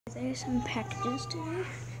There's some packages today.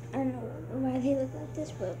 I don't know why they look like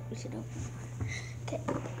this, but we should open one. Okay,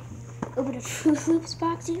 open a Fruit Loops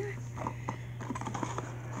box here.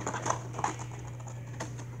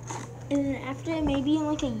 And then after maybe in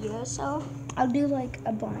like a year or so, I'll do like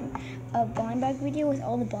a blind bag video with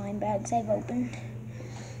all the blind bags I've opened.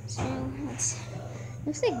 So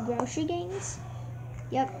looks like Grocery Gangs.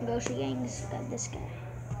 Yep, Grocery Gangs got this guy.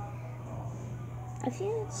 I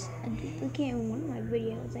think it's a duplicate in one of my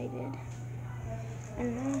videos I did. I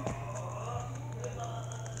don't know.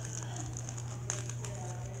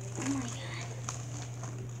 Oh my god.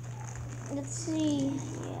 Let's see.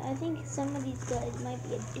 Yeah, I think some of these guys might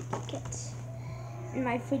be a duplicate in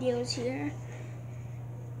my videos here.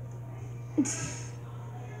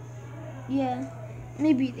 Yeah,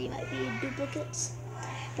 maybe they might be duplicates.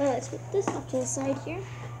 But let's put this off to the side here.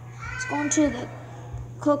 Let's go into the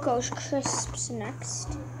Cocoa Crisps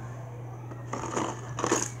next.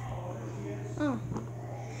 Oh.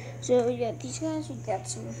 So yeah, these guys, we got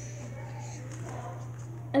some.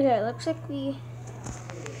 Okay, looks like we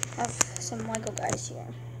have some Lego guys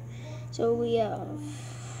here. So we have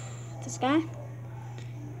this guy,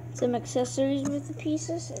 some accessories with the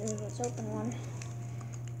pieces, and let's open one.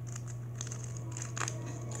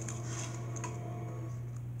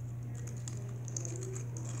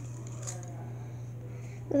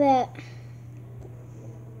 Look at that.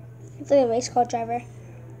 It's like a race car driver.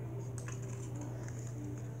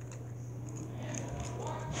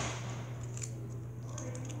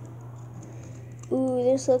 Ooh,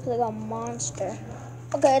 this looks like a monster.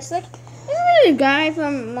 Okay, it's like a guy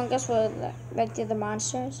from Among Us with like the other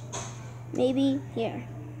monsters. Maybe here.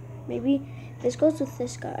 Maybe this goes with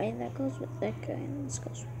this guy, that goes with that guy, and this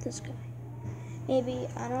goes with this guy. Maybe,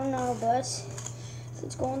 I don't know, but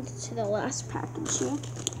let's go into the last package here.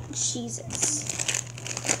 Jesus.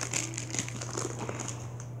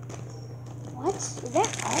 What? Is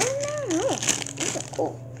that all in there? No. These are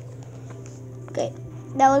cool. Okay.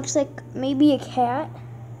 That looks like maybe a cat.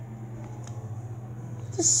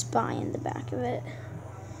 There's a spy in the back of it.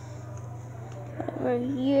 Over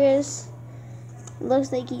years. It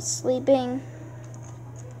looks like he's sleeping.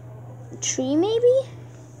 A tree maybe?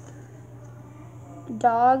 A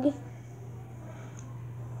dog.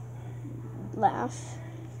 Laugh.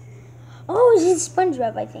 Oh, it's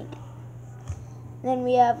SpongeBob, I think. Then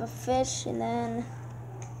we have a fish and then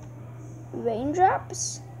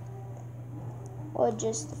raindrops. Or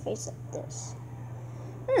just the face like this.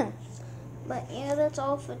 But yeah, that's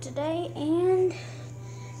all for today. And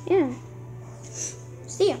yeah,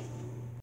 see ya.